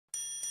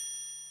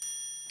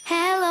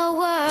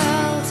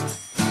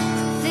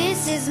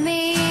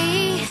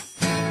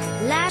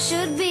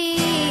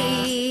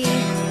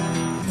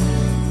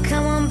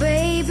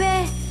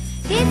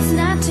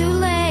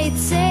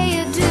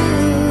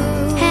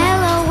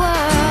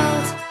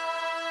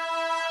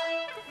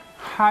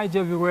Hi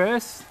dear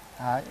viewers.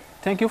 Hi.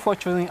 Thank you for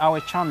choosing our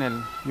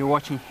channel. You're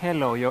watching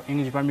Hello, your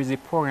English by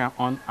Music program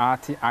on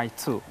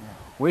RTI2. Yeah.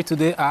 We're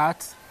today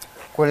at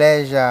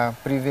Collège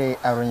privé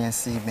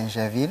Arhogninci,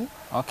 Benjerville.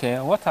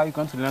 Okay, what are you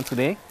going to learn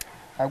today?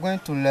 I'm going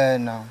to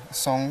learn a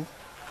song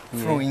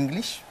through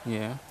English.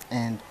 Yeah.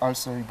 And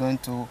also we're going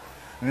to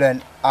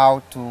learn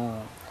how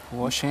to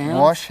wash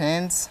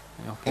hands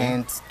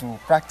and to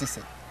practice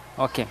it.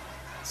 Okay.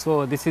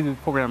 So this is the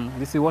program.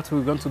 This is what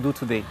we're going to do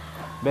today.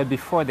 But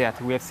before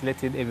that, we have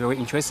selected a very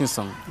interesting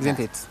song, isn't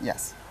it?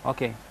 Yes.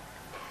 Okay.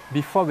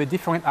 Before the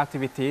different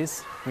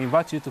activities, we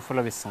invite you to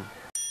follow this song.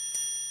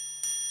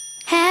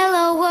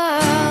 Hello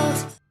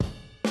world.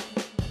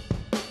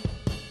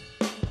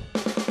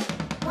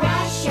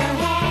 Wash your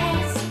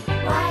hands,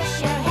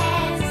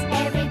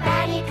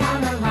 everybody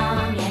come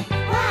along and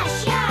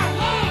wash your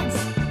hands,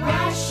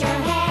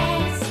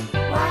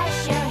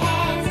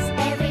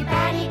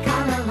 everybody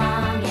come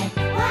along and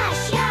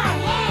wash your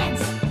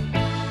hands.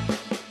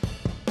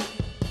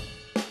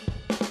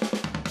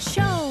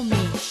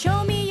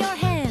 Show me your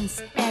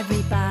hands,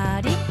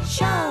 everybody.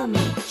 Show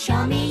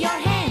me your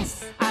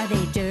hands. Are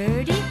they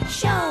dirty?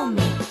 Show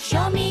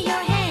me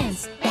your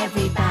hands,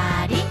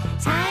 everybody.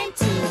 Time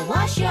to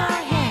wash your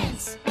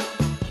hands.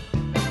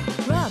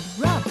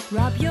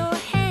 Rub your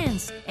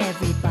hands,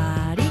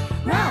 everybody.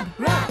 Rub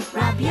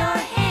your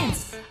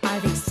hands. Are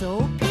they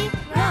soapy?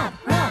 Rub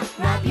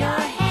your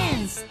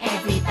hands,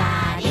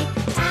 everybody.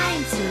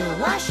 Time to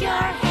wash your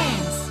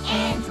hands.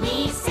 And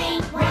we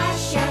sing,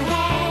 wash your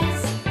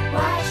hands,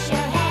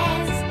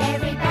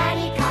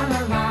 everybody come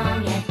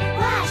along and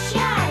wash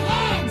your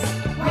hands,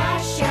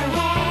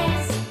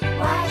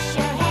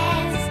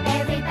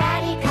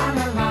 everybody come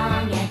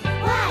along and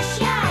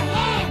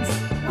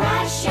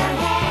wash your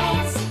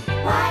hands,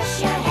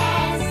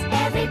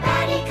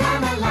 everybody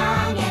come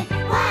along and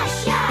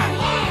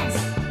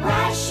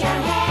wash your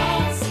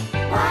hands,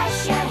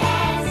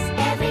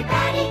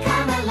 everybody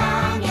come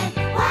along and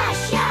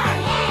wash your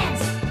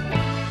hands.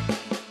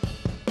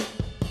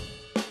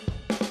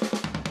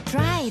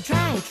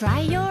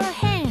 Dry your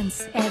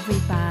hands,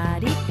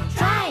 everybody.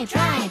 Dry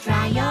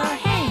your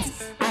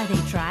hands. Are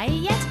they dry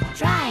yet?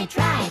 Dry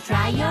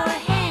your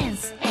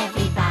hands,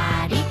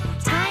 everybody.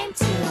 Time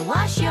to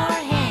wash your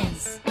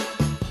hands.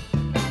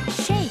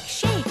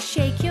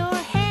 Shake your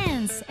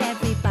hands,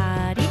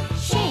 everybody.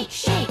 Shake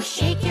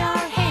your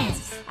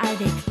hands. Are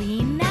they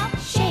clean now?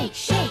 Shake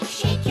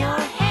your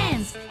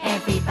hands,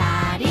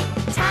 everybody.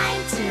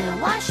 Time to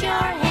wash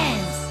your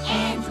hands.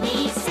 And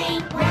we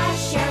sing,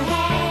 wash your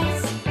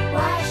hands,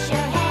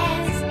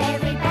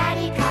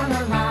 everybody come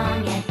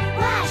along and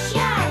wash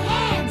your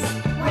hands,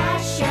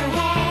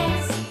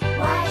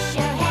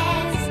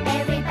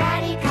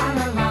 everybody come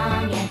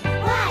along and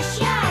wash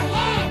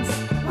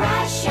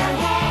your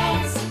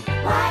hands,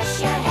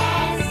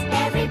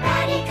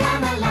 everybody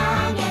come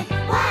along and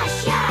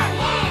wash your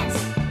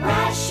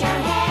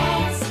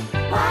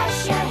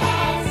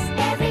hands,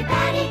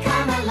 everybody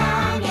come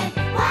along and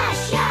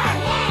wash your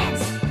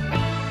hands.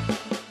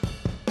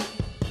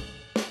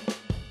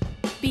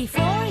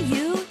 Before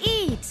you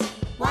eat,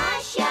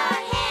 wash your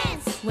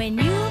hands. When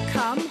you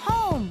come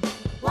home,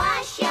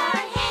 wash your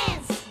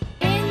hands.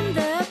 In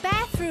the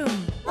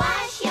bathroom,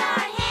 wash your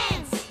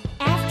hands.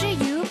 After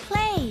you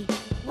play,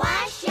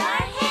 wash your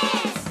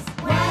hands.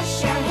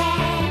 Wash your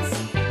hands,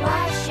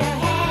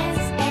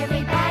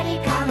 everybody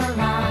come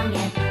along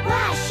and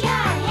wash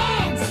your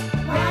hands.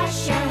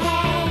 Wash your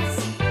hands,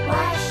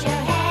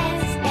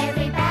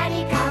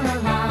 everybody come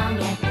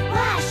along and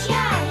wash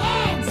your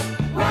hands.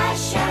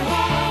 Wash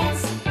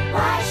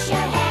your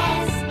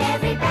hands,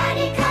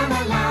 everybody come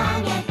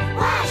along and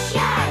wash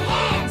your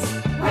hands.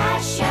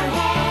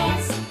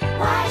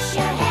 Wash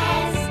your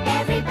hands,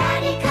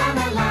 everybody come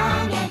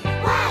along and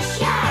wash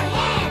your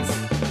hands.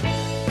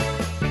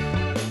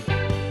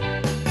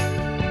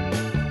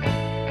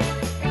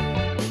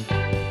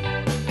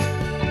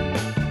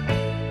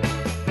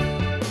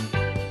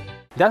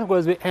 That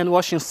was the hand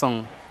washing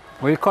song.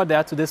 We recall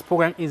that today's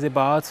program is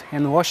about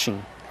hand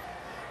washing.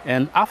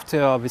 And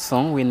after the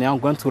song, we're now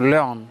going to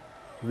learn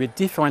with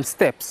different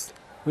steps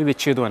with the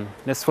children.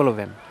 Let's follow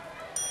them.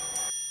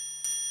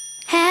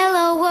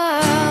 Hello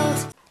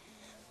world.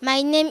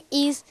 My name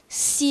is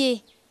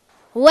Sie.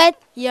 Wet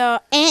your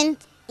hand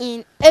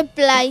in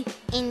apply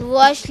and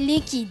wash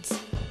liquids.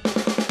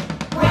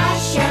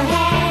 Wash your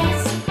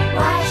hands,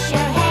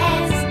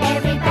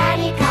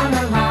 everybody come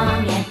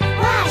along and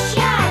wash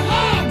your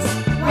hands.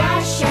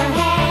 Wash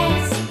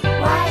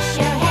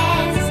your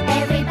hands,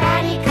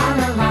 everybody come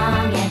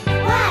along and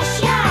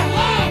wash your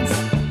hands.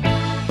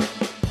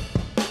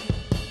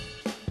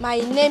 My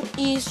name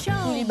is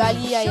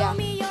Kulibali Yaya.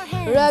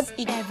 Rub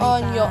it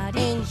on your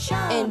hands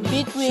and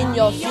between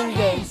your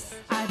fingers.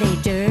 Are they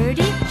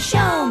dirty?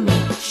 Show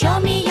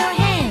me your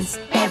hands,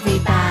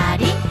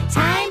 everybody.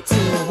 Time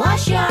to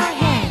wash your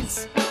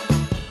hands.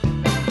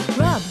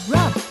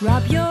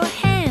 Rub your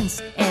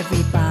hands,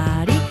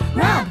 everybody.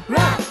 Rub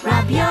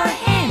your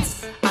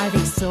hands. Are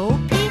they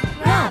soapy?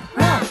 Rub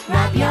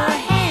your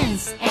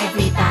hands,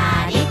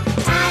 everybody.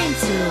 Time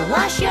to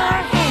wash your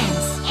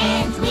hands.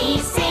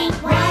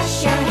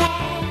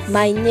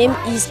 My name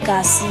is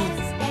Cassie.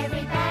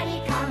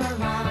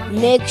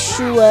 Make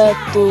sure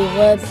to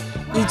rub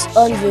it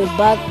on the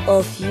back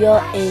of your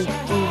hand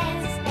too.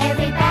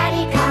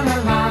 Everybody come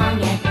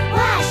along and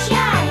wash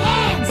your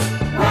hands.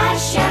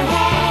 Wash your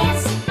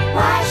hands.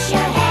 Wash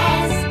your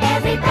hands.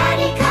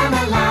 Everybody come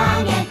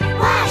along and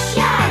wash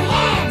your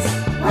hands.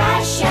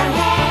 Wash your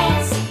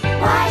hands.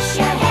 Wash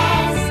your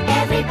hands.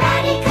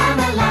 Everybody come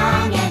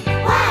along and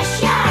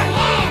wash your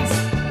hands.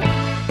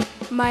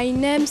 My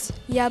name's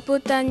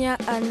Yapotanya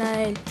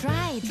Anael.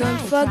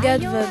 Don't forget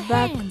the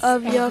back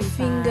of your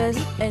fingers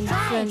and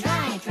front.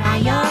 Dry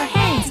your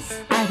hands.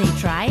 Are they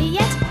dry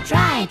yet?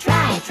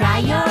 Dry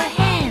your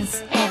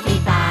hands.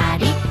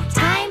 Everybody,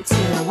 time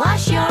to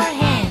wash your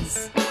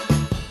hands.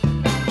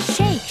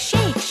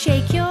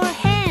 Shake your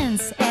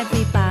hands.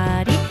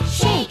 Everybody,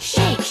 shake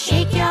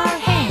your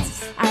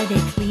hands. Are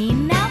they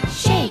clean now?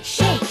 Shake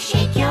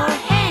your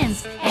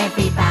hands.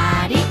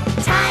 Everybody,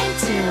 time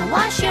to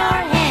wash your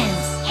hands.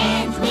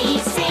 And we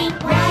sing,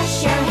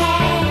 wash your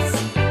hands.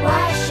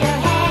 Wash your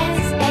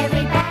hands.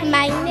 Everybody.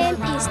 My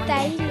name is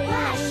Taylor.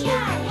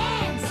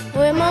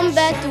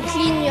 Remember to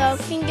clean your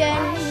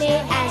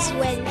fingernails as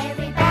well.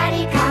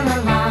 Everybody come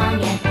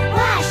along and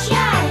wash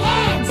your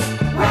hands.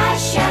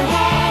 Wash your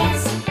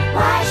hands.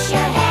 Wash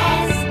your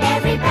hands.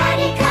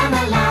 Everybody come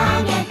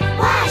along and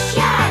wash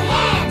your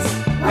hands.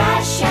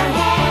 Wash your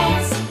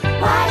hands.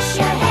 Wash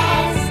your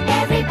hands.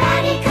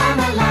 Everybody come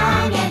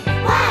along and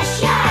wash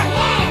your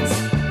hands.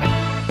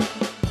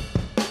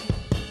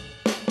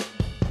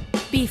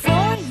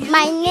 Before you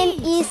My name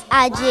is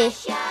Ajay.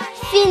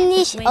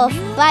 Finish off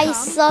by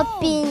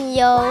soaping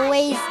your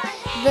waist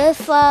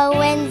before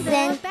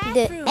rinsing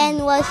the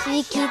hand wash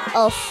liquid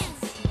off.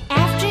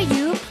 After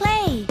you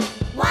play,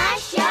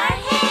 wash your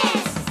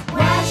hands.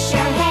 Wash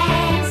your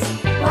hands.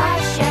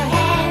 Wash your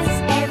hands.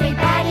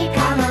 Everybody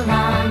come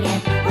along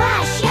and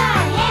wash your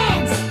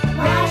hands.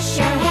 Wash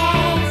your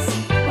hands.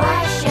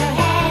 Wash your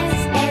hands.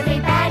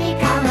 Everybody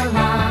come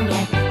along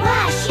and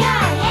wash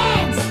your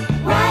hands.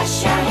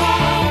 Wash your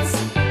hands.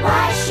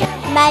 Wash your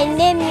hands. My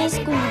name is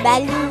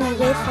Kulbali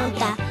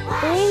Fonta.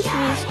 Rinse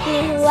with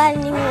clean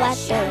running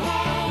water.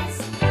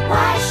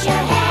 Wash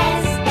your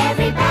hands.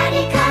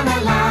 Everybody come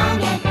along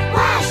and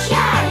wash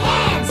your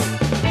hands.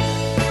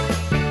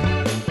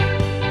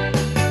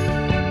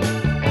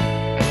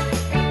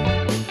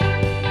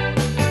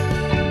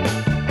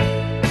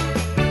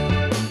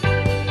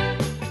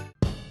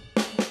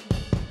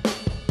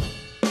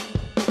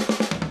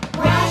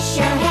 Wash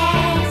your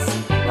hands.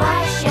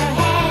 Wash your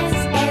hands.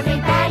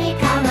 Everybody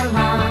come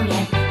along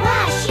and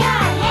wash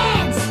your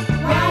hands.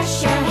 Wash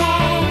your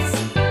hands.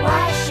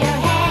 Wash your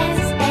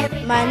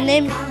hands. My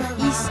name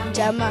is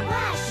Jama.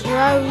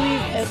 Dry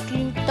with a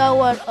clean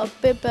towel or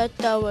paper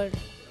towel.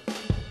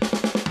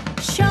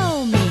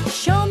 Show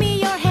me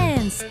your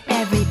hands,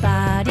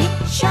 everybody.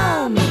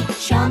 Show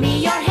me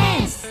your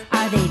hands.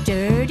 Are they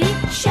dirty?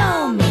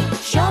 Show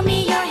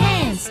me your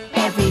hands,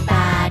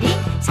 everybody.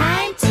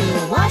 Time to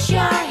wash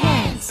your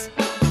hands.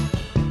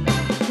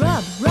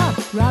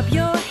 Rub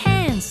your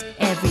hands,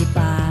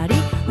 everybody.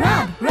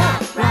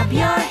 Rub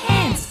your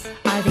hands.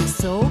 Are they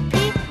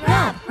soapy?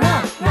 Rub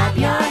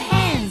your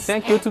hands.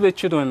 Thank you to the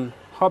children.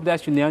 Hope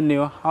that you now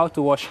know how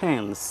to wash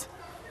hands.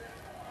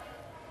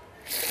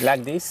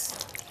 Like this.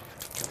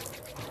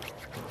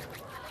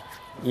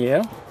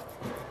 Yeah.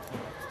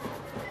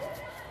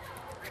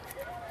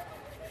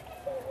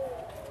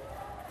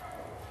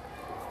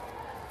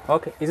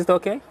 Okay, is it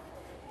okay?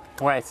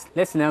 Right,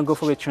 let's now go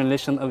for the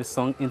translation of the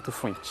song into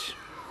French.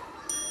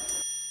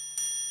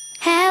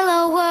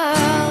 Hello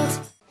world.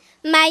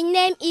 My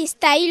name is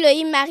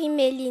Taïloï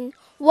Marie-Méline.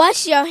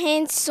 Wash your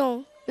hands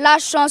song. La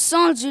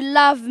chanson du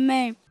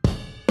lave-main.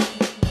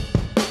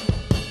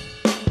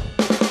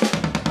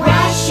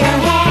 Wash your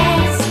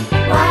hands.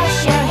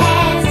 Wash your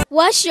hands.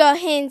 Wash your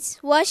hands.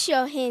 Wash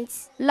your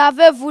hands.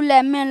 Lavez-vous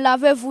les mains,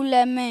 lavez-vous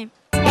les mains.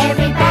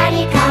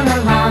 Everybody come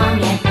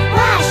along and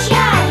wash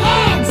your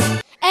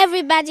hands.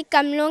 Everybody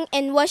come along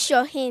and wash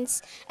your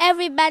hands.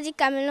 Everybody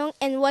come along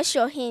and wash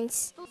your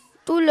hands.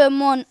 Tout le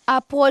monde,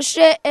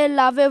 approchez et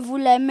lavez-vous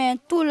les mains.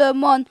 Tout le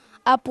monde,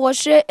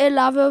 approchez et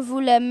lavez-vous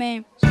les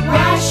mains.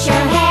 Wash your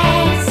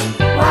hands.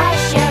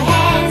 Wash your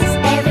hands.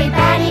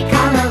 Everybody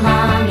come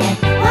along and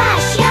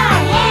wash your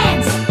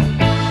hands.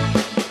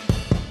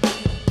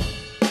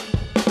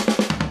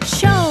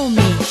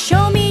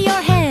 Show me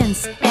your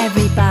hands,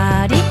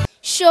 everybody.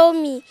 Show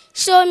me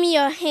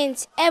your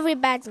hands,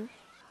 everybody.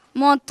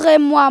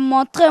 Montrez-moi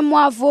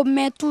vos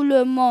mains, tout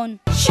le monde.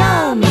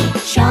 Show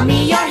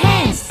me your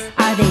hands.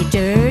 Are they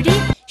dirty?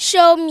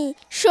 Show me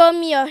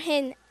your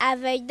hands. Are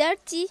they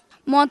dirty?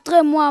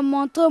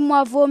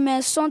 Montrez-moi vos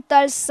mains,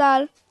 sont-elles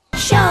sales?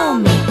 Show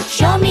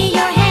me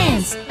your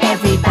hands,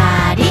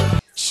 everybody.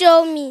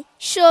 Show me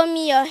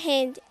your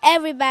hands,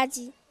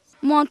 everybody.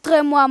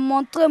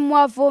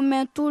 Montrez-moi vos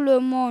mains, tout le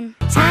monde.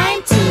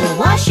 Time to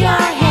wash your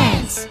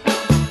hands.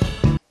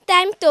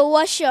 Time to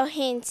wash your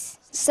hands.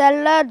 C'est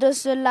l'heure de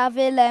se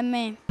laver les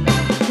mains.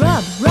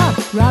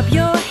 Rub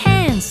your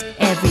hands,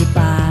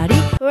 everybody.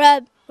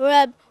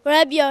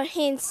 rub your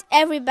hands,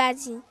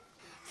 everybody.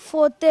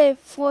 Frottez,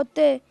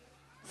 frottez,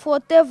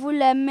 frottez-vous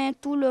les mains,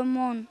 tout le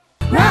monde.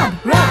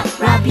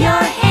 Rub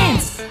your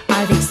hands.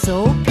 Are they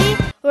soapy?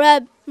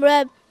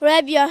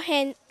 Rub your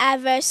hands. Are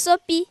they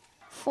soapy?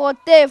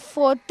 Frottez,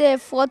 frottez,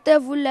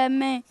 frottez-vous les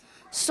mains.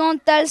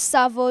 Sont-elles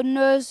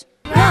savonneuses?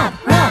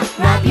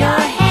 Rub your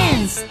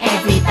hands,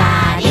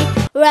 everybody.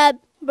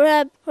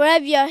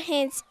 Rub your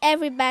hands,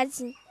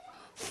 everybody.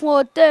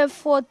 Frottez,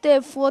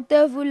 frottez,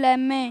 frottez-vous les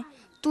mains,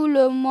 tout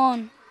le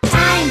monde.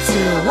 Time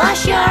to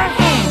wash your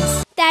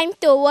hands. Time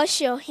to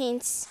wash your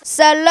hands.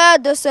 C'est l'heure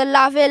de se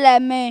laver les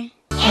mains.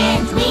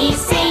 And we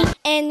sing.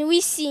 And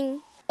we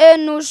sing. Et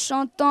nous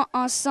chantons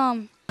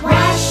ensemble.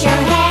 Wash your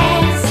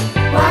hands.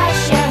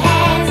 Wash your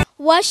hands.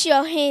 Wash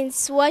your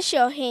hands. Wash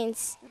your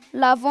hands.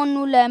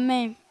 Lavons-nous les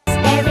mains.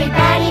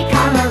 Everybody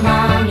come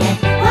along and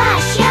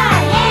wash your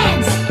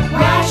hands.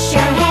 Wash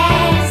your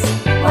hands.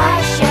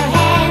 Wash your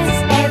hands.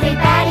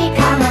 Everybody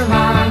come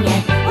along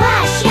and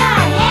wash your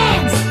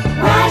hands.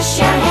 Wash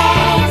your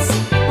hands.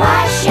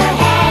 Wash your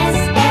hands.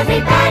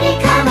 Everybody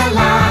come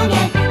along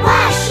and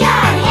wash your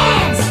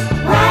hands.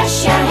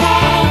 Wash your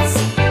hands.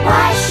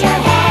 Wash your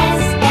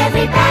hands.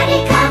 Everybody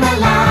come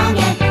along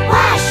and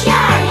wash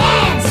your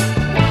hands.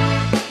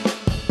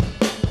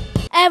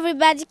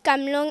 Everybody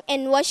come along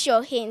and wash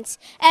your hands.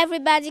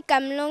 Everybody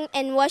come along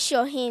and wash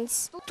your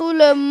hands. Tout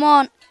le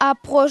monde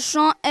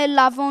approchons et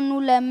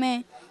lavons-nous les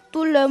mains.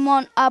 Tout le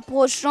monde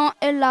approchons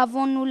et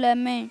lavons-nous les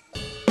mains.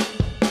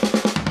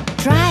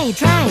 Dry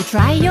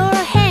your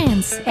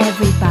hands,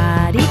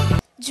 everybody.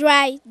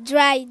 Dry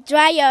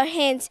your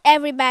hands,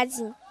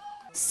 everybody.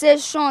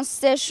 Séchons,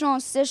 séchons,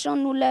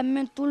 séchons-nous les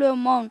mains, tout le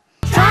monde.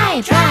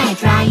 Dry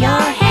your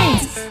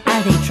hands.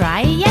 Are they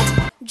dry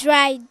yet?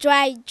 Dry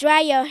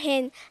your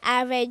hands.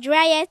 Are they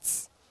dry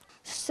yet?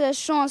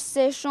 Séchons,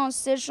 séchons,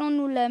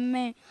 séchons-nous les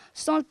mains.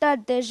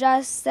 Sont-elles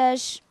déjà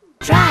sèches?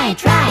 Dry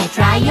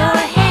your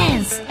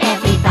hands,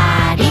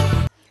 everybody.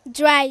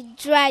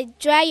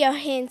 Dry your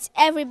hands,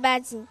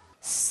 everybody.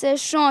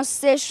 Séchons,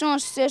 séchons,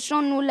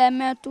 séchons-nous les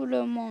mains, tout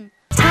le monde.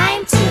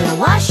 Time to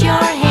wash your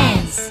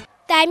hands.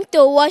 Time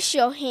to wash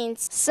your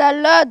hands. C'est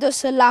l'heure de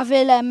se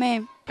laver les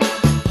mains.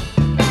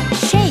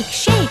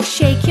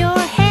 Shake your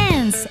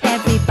hands,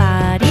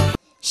 everybody.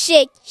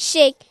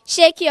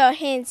 Shake your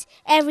hands,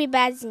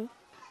 everybody.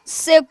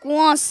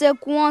 Secouons,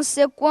 secouons,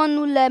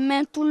 secouons-nous les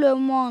mains, tout le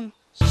monde.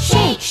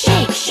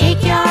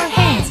 Shake your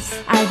hands.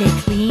 Are they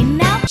clean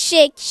now?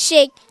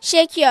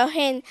 Shake your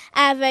hands.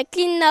 Are they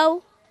clean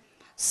now?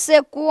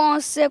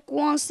 Secouons,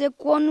 secouons,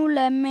 secouons-nous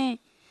les mains.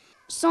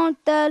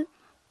 Sont-elles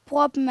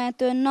propres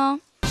maintenant?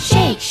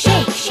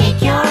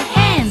 Shake your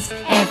hands,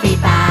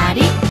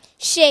 everybody.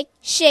 Shake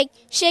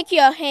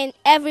your hands,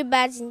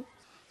 everybody.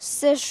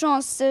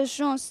 Séchons,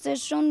 séchons,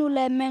 séchons-nous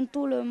les mains,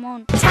 tout le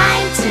monde.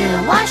 Time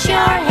to wash your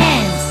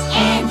hands,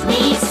 and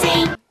we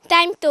sing.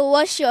 Time to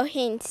wash your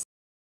hands.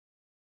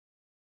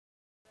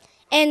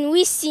 And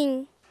we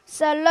sing.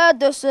 C'est l'heure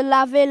de se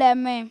laver les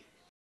mains.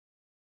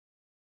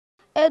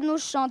 Et nous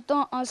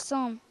chantons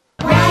ensemble.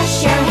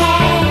 Wash your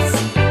hands,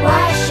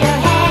 wash your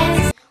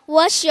hands.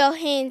 Wash your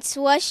hands,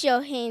 wash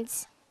your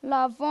hands.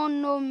 Lavons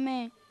nos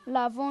mains,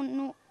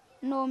 lavons-nous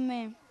nos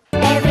mains.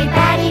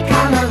 Everybody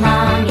come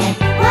along and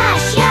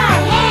wash your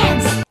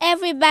hands.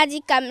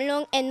 Everybody come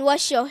along and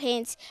wash your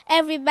hands.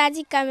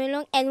 Everybody come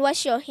along and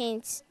wash your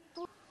hands.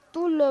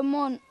 Tout le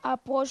monde,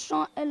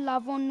 approchons et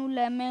lavons-nous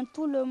les mains.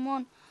 Tout le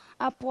monde,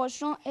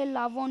 approchons et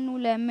lavons-nous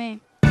les mains.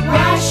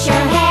 Wash your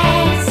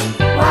hands,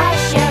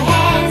 wash your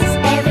hands.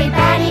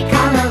 Everybody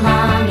come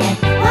along and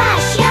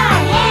wash your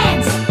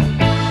hands.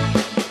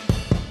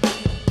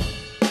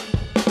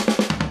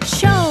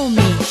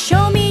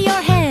 Show me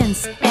your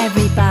hands,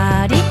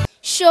 everybody.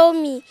 Show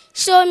me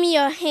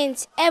your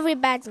hands,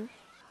 everybody.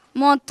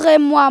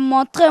 Montrez-moi,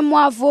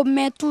 montrez-moi vos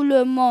mains, tout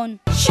le monde.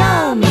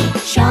 Show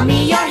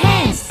me your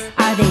hands.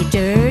 Are they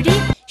dirty?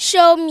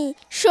 Show me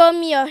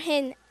your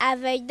hands. Are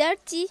they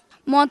dirty?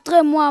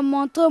 Montrez-moi,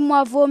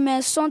 montrez-moi vos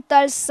mains,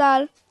 sont-elles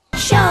sales?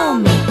 Show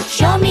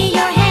me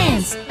your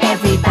hands,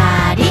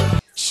 everybody.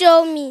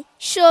 Show me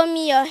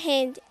your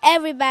hands,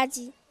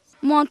 everybody.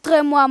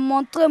 Montrez-moi,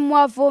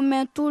 montrez-moi vos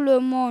mains, tout le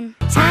monde.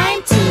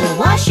 Time to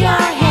wash your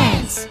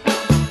hands.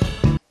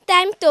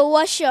 Time to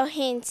wash your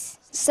hands.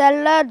 C'est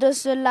l'heure de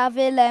se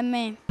laver les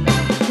mains.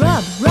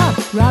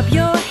 Rub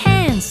your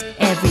hands,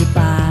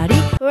 everybody.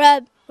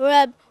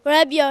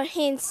 Rub your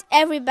hands,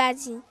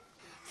 everybody.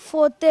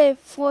 Frottez,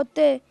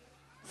 frottez,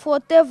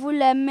 frottez-vous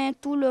les mains,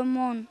 tout le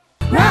monde.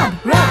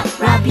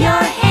 Rub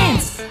your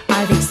hands.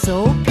 Are they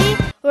soapy?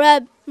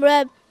 Rub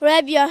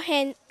your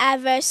hands. Are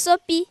they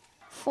soapy?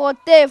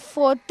 Frottez,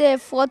 frottez,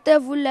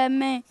 frottez-vous les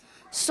mains.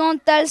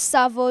 Sont-elles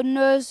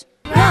savonneuses?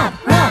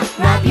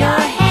 Rub your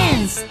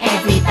hands,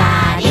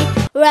 everybody.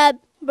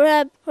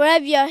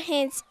 Rub your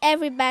hands,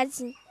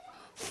 everybody.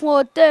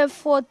 Frottez,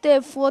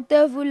 frottez,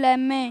 frottez-vous les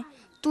mains,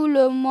 tout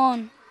le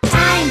monde.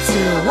 Time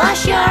to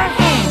wash your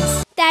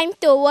hands. Time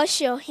to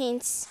wash your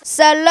hands.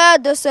 C'est l'heure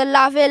de se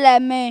laver les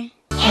mains.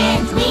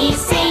 And we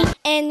sing.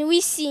 And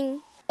we sing.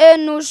 Et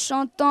nous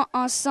chantons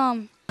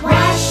ensemble.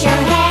 Wash Wash your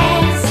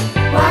hands.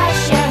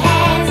 Wash your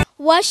hands.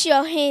 Wash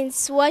your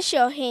hands. Wash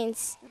your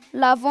hands.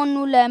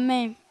 Lavons-nous les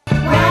mains.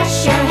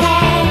 Wash your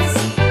hands.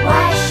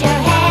 Wash your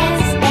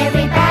hands.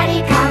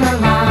 Everybody come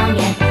along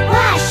and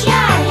wash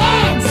your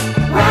hands.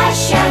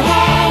 Wash your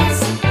hands.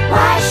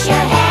 Wash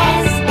your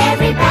hands.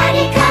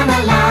 Everybody come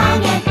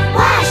along and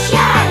wash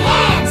your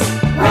hands.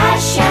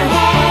 Wash your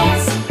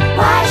hands.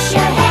 Wash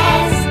your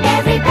hands.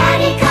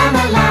 Everybody come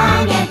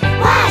along and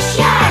wash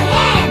your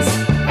hands.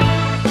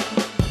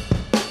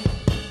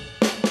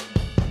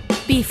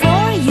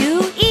 Before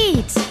you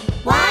eat,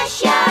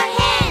 wash your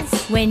hands.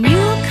 When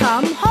you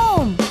come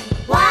home,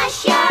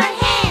 wash your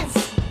hands.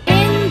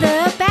 In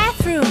the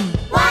bathroom,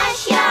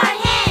 wash your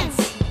hands.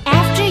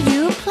 After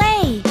you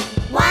play,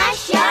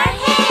 wash your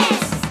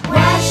hands.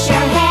 Wash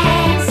your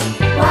hands.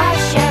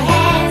 Wash your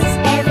hands.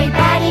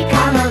 Everybody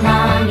come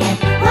along and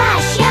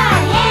wash your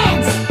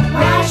hands.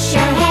 Wash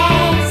your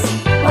hands.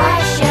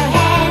 Wash your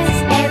hands.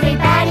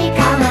 Everybody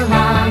come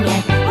along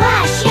and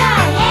wash your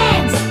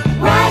hands.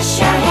 Wash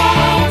your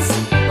hands.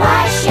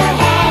 Wash your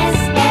hands.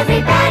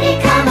 Everybody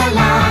come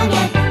along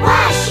and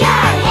wash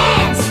your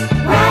hands.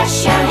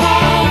 Wash your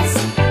hands.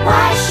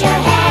 Wash your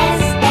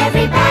hands.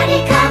 Everybody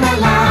come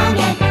along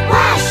and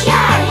wash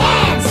your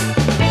hands.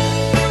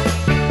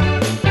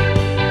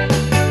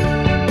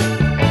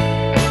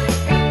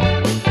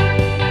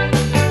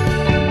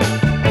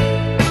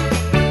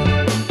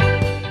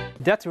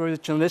 That was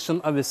the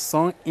translation of a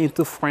song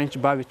into French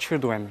by the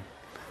children.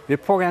 The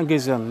program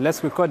goes on.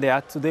 Let's record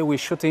that. Today we're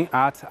shooting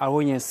at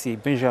Arhogninci,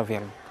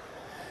 Benjerville.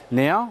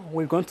 Now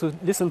we're going to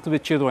listen to the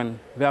children.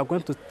 They are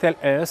going to tell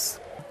us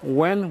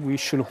when we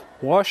should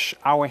wash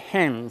our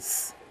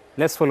hands.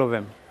 Let's follow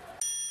them.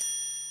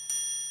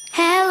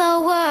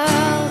 Hello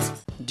world.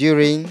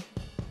 During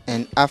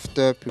and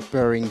after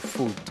preparing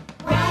food.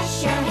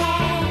 Wash your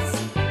hands.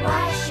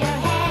 Wash your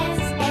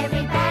hands.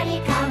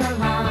 Everybody come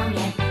along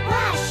and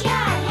wash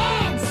your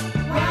hands.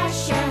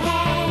 Wash your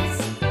hands.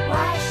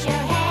 Wash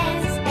your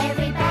hands.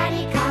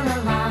 Everybody come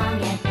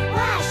along and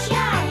wash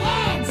your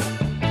hands.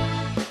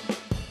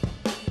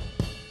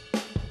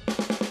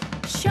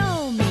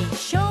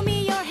 Show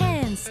me your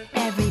hands.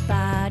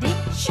 Everybody,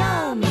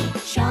 show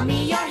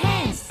me your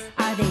hands.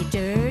 Are they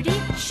dirty?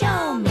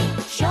 Show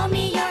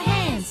me your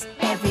hands.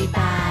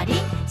 Everybody,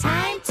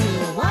 time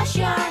to wash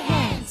your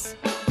hands.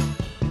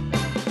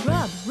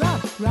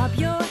 Rub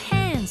your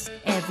hands.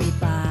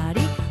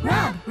 Everybody,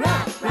 rub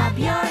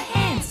your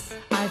hands.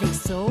 Are they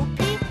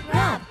soapy?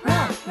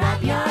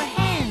 Rub your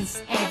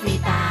hands.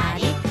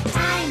 Everybody,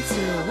 time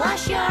to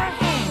wash your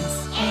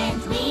hands.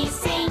 And we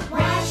sing,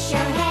 wash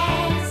your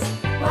hands.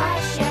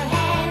 Wash your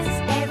hands.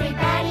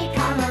 Everybody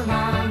come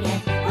along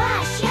and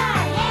wash your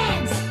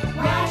hands.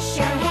 Wash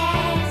your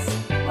hands.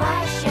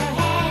 Wash your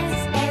hands.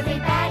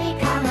 Everybody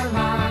come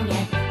along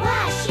and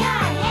wash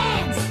your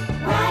hands.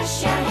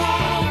 Wash your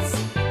hands.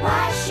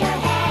 Wash your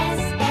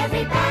hands.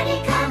 Everybody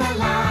come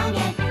along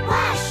and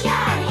wash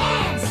your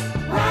hands.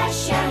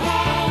 Wash your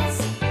hands.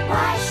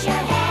 Wash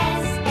your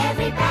hands.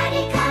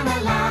 Everybody come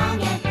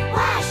along and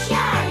wash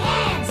your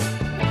hands.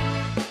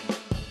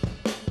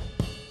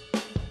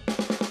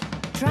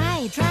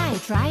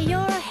 Dry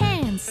your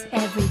hands.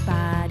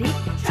 Everybody,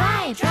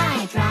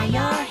 dry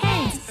your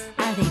hands.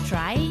 Are they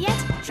dry yet?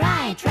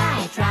 Dry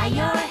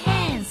your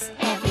hands.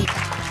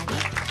 Everybody,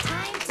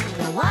 time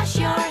to wash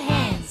your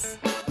hands.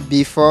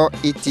 Before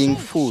eating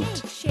food.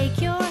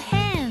 Shake your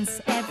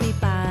hands.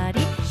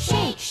 Everybody,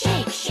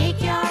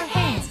 shake your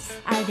hands.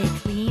 Are they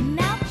clean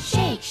now?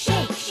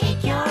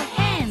 Shake your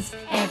hands.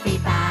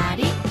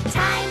 Everybody,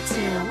 time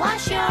to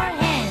wash your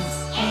hands.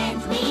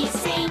 And we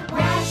sing,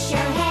 wash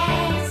your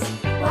hands.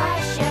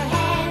 Wash your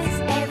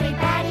hands.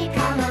 Everybody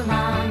come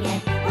along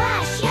and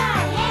wash your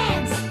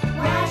hands.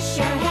 Wash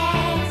your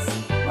hands.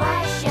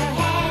 Wash your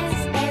hands.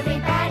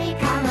 Everybody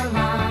come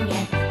along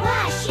and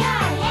wash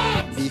your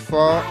hands.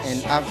 Before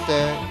and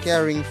after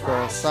caring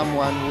for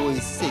someone who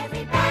is sick.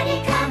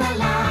 Everybody come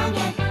along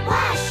and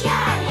wash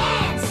your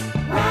hands.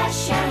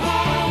 Wash your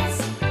hands.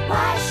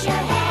 Wash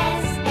your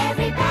hands.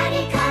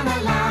 Everybody come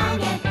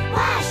along and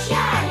wash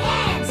your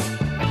hands.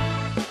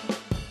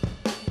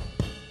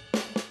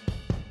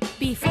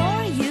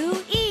 Before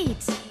you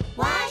eat,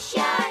 wash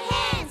your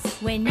hands.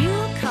 When you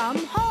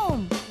come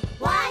home,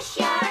 wash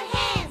your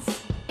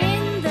hands.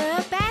 In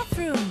the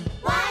bathroom,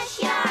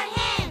 wash your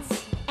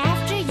hands.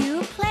 After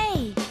you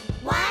play,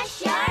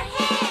 wash your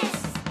hands.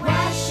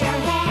 Wash your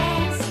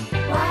hands.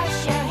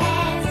 Wash your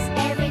hands.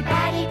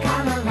 Everybody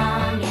come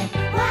along and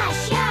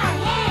wash your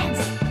hands.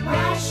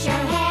 Wash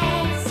your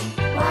hands.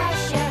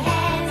 Wash your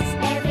hands.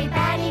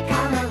 Everybody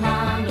come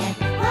along and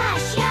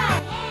wash your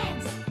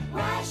hands.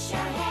 Wash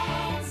your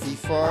hands.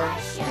 Before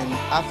and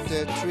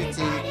after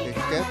treating a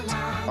cut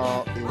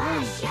or a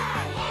wound.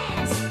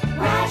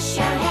 Wash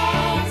your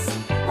hands.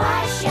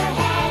 Wash your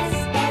hands.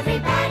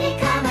 Everybody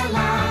come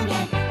along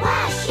and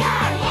wash your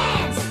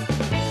hands.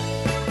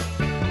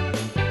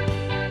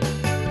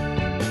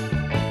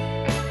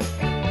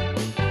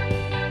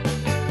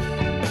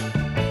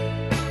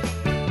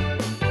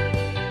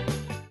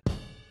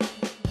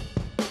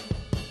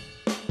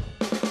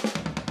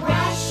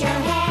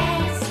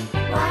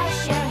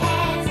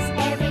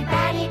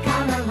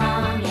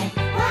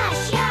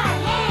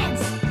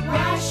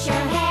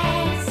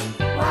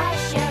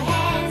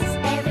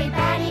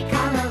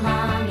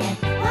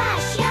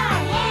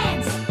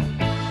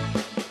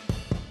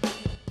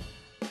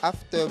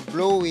 after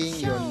blowing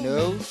your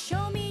nose,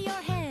 Show me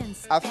your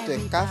hands. after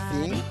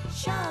coughing,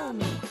 Show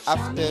me.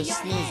 after your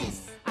sneezing.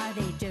 hands. Are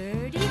they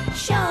dirty?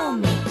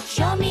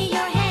 Show me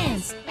your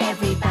hands.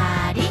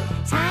 Everybody,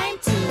 time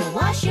to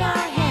wash your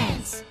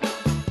hands.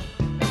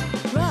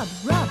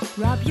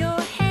 Rub your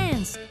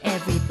hands.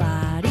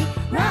 Everybody,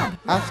 rub.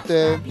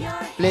 After rub your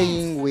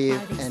playing hands.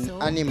 with Are they an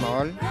soapy?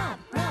 animal,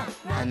 Rub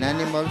an your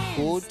animal hands.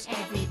 food,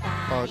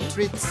 Everybody, or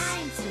treats,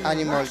 time to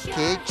animal wash your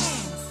cakes,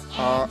 hands.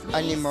 or And we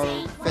animal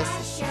sing,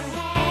 feces.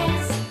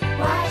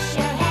 wash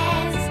your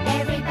hands,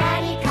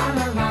 everybody come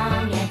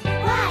along and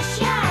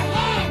wash your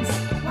hands,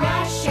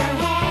 wash your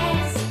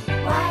hands,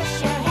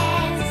 wash your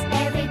hands,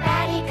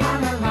 everybody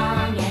come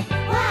along and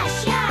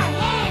wash your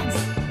hands,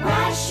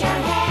 wash your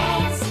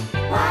hands,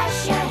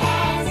 wash your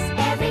hands,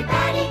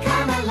 everybody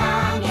come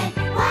along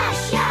and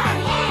wash your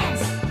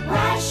hands,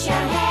 wash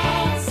your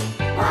hands,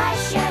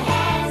 wash your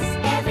hands,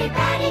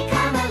 everybody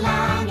come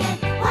along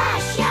and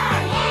wash your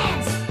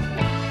hands.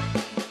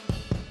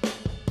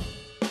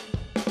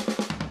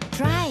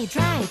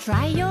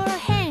 Dry your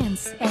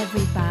hands,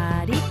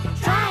 everybody.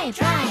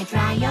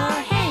 Dry your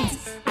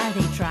hands. Are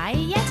they dry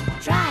yet?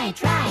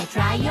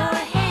 Dry your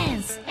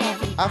hands.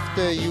 Everybody.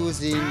 After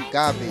using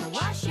garbage,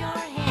 Wash your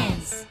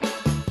hands.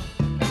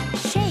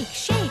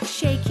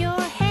 Shake your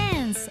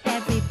hands,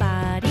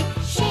 everybody.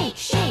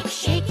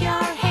 Shake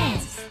your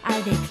hands.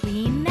 Are they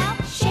clean now?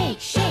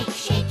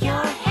 Shake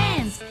your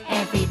hands,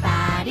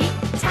 everybody.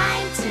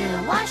 Time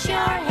to wash your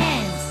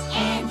hands.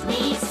 And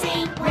we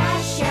sing,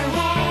 wash your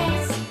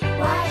hands,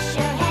 wash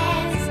your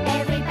hands,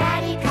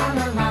 everybody come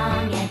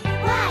along and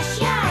wash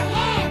your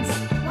hands,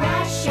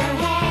 wash your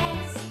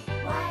hands,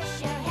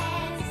 wash your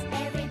hands,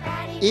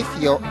 everybody.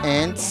 if your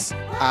hands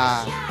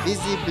are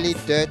visibly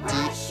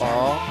dirty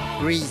or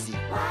greasy.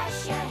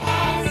 Wash your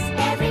hands,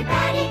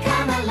 everybody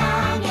come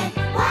along and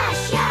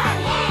wash your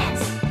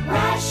hands,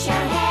 wash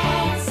your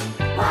hands,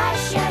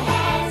 wash your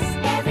hands,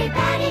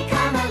 everybody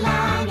come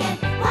along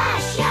and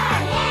wash your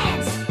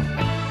hands.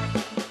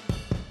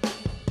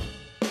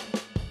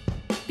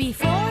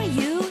 Before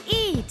you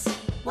eat,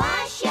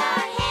 wash your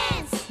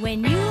hands.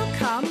 When you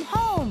come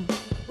home,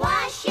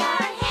 wash your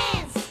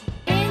hands.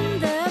 In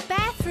the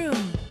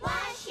bathroom,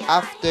 wash your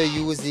After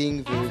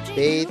using the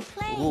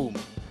bathroom,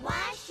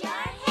 wash your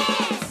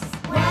hands.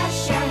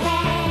 Wash your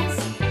hands.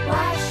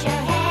 Wash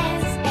your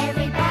hands.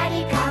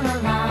 Everybody come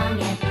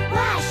along and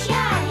wash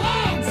your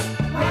hands.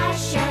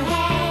 Wash your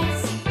hands.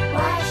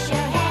 Wash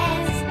your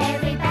hands.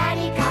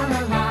 Everybody come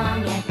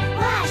along and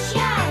wash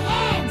your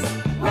hands.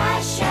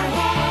 Wash your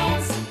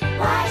hands.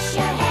 Wash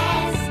your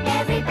hands.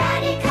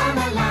 Everybody come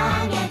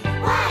along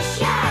and wash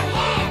your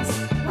hands.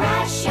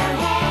 Wash your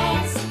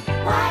hands.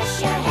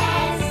 Wash your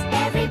hands.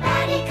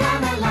 Everybody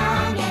come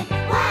along and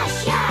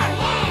wash your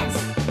hands.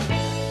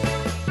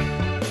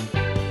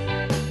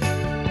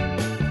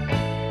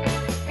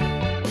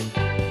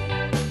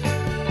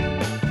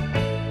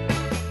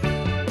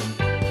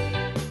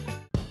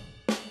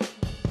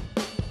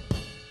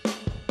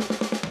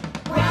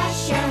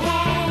 Wash your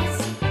hands.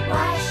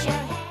 Wash your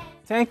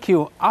hands. Thank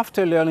you.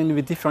 After learning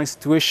the different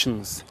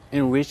situations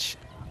in which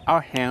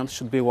our hands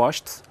should be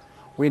washed,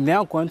 we're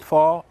now going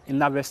for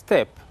another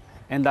step,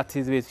 and that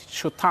is with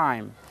show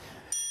time.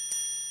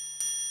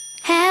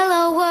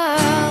 Hello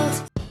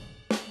world.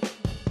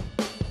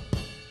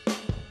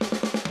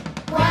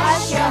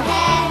 Wash your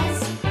hands,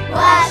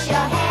 wash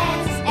your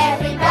hands,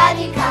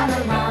 everybody come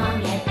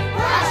along and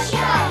wash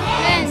your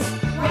hands,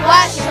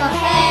 Wash your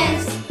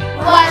hands,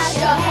 wash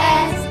your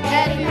hands,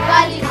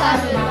 everybody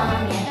come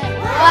along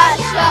and wash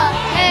your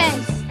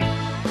hands.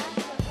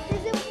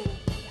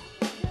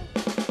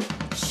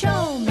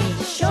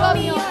 show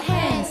me your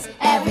hands,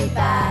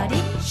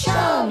 everybody,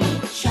 show me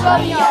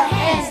your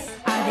hands.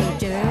 Are they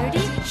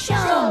dirty?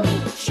 Show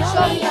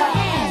me your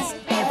hands,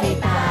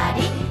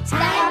 everybody.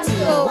 Time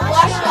to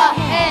wash your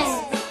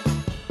hands.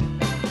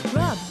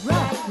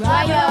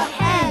 Rub your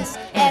hands,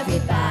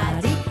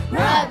 everybody.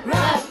 Rub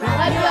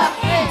your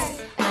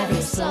hands. Are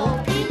they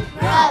soapy?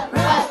 Rub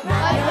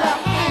your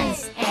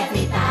hands,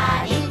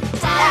 everybody.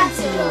 Time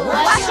to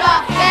wash your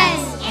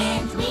hands.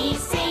 And we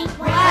sing,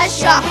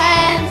 Wash your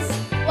hands,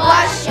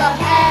 wash your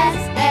hands,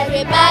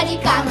 everybody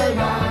come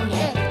along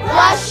and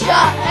wash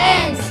your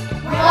hands,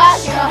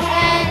 wash your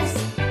hands,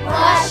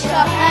 wash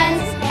your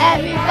hands,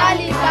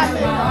 everybody come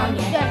along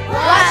and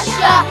wash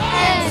your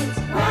hands,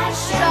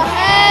 wash your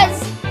hands,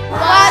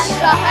 wash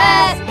your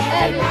hands,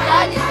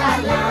 everybody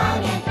come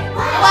along and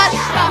wash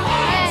your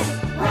hands,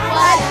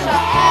 wash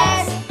your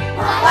hands,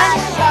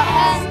 wash your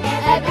hands,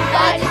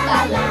 everybody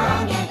come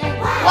along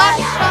and wash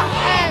your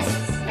hands.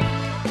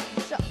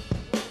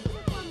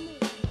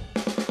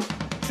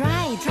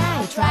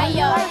 Dry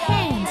your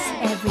hands,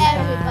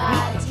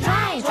 everybody.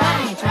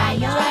 Dry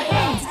your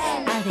hands.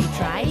 Are they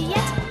dry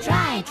yet?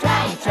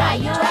 Dry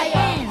your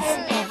hands,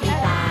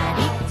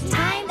 everybody.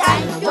 Time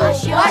to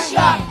wash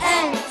your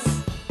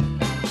hands.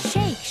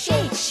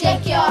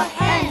 Shake your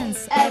hands.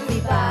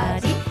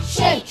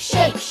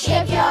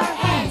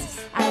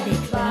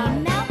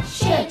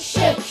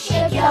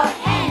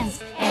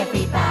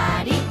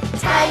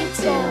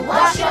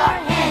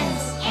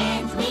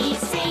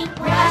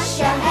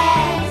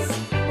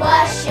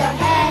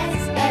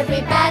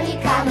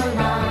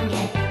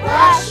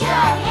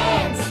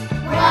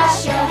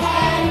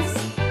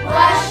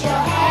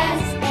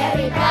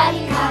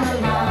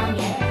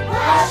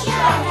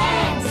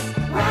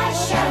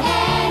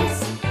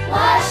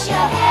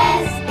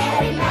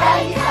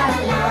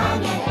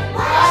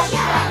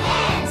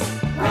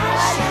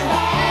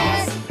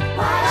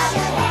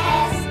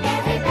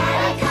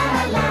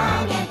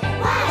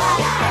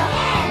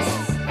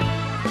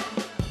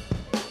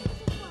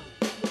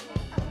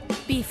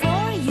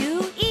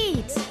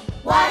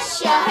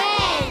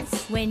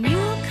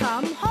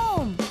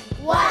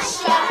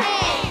 Wash your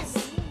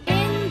hands.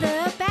 In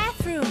the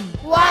bathroom.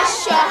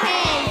 Wash your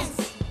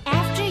hands.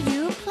 After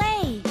you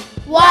play.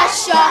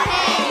 Wash your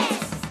hands.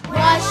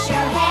 Wash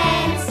your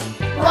hands.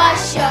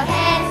 Wash your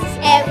hands.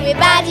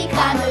 Everybody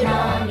come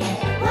along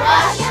and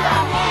wash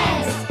your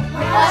hands.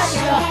 Wash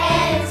your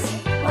hands.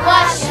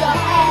 Wash your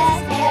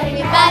hands.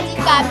 Everybody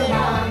come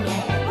along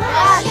and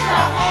wash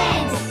your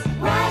hands.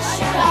 Wash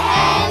your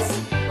hands.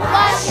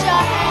 Wash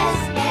your hands.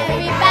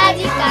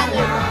 Everybody come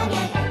along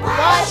and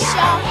wash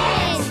your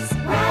hands.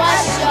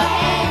 Wash your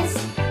hands.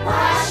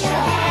 Wash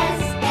your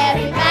hands.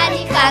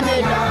 Everybody come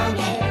along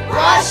and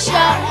wash your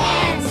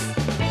hands.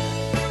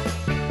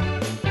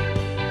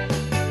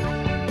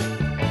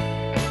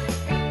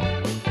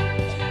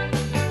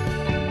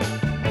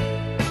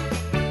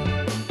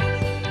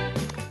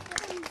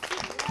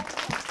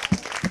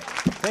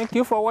 Thank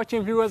you for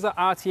watching, viewers of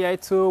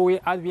RTI2. We're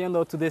at the end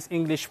of today's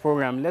English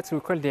program. Let's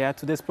recall that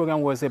today's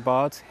program was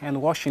about hand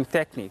washing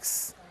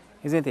techniques,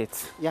 isn't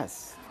it?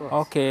 Yes, of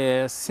course.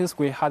 Okay, since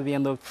we're at the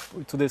end of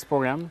today's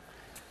program,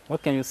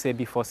 what can you say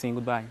before saying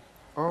goodbye?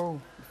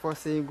 Oh, before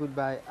saying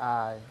goodbye,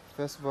 I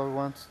first of all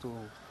want to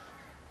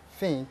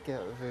thank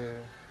the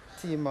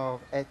team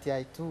of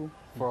RTI2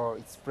 for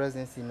its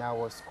presence in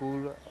our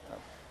school,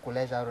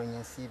 Collège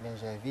Arhogninci,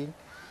 Benjerville,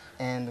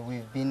 and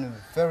we've been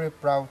very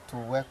proud to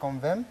welcome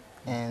them.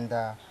 And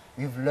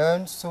we've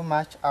learned so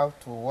much how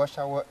to wash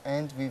our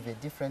hands with the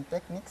different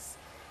techniques.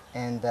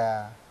 And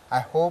I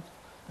hope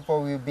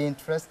people will be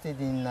interested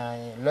in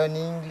learning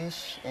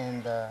English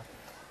and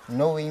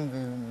knowing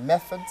the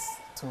methods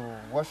to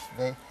wash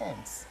their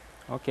hands.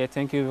 Okay,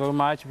 thank you very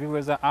much,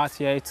 viewers of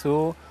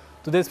RTI2.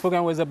 Today's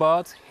program was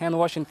about hand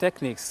washing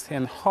techniques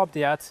and hope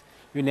that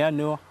you now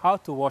know how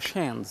to wash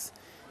hands.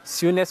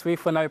 See you next week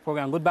for another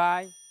program.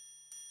 Goodbye.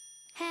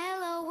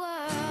 Hello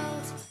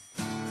world,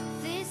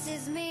 this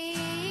is me.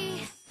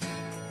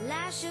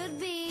 Life should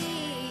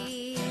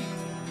be.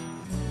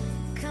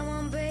 Come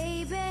on,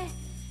 baby,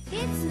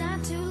 it's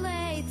not too late.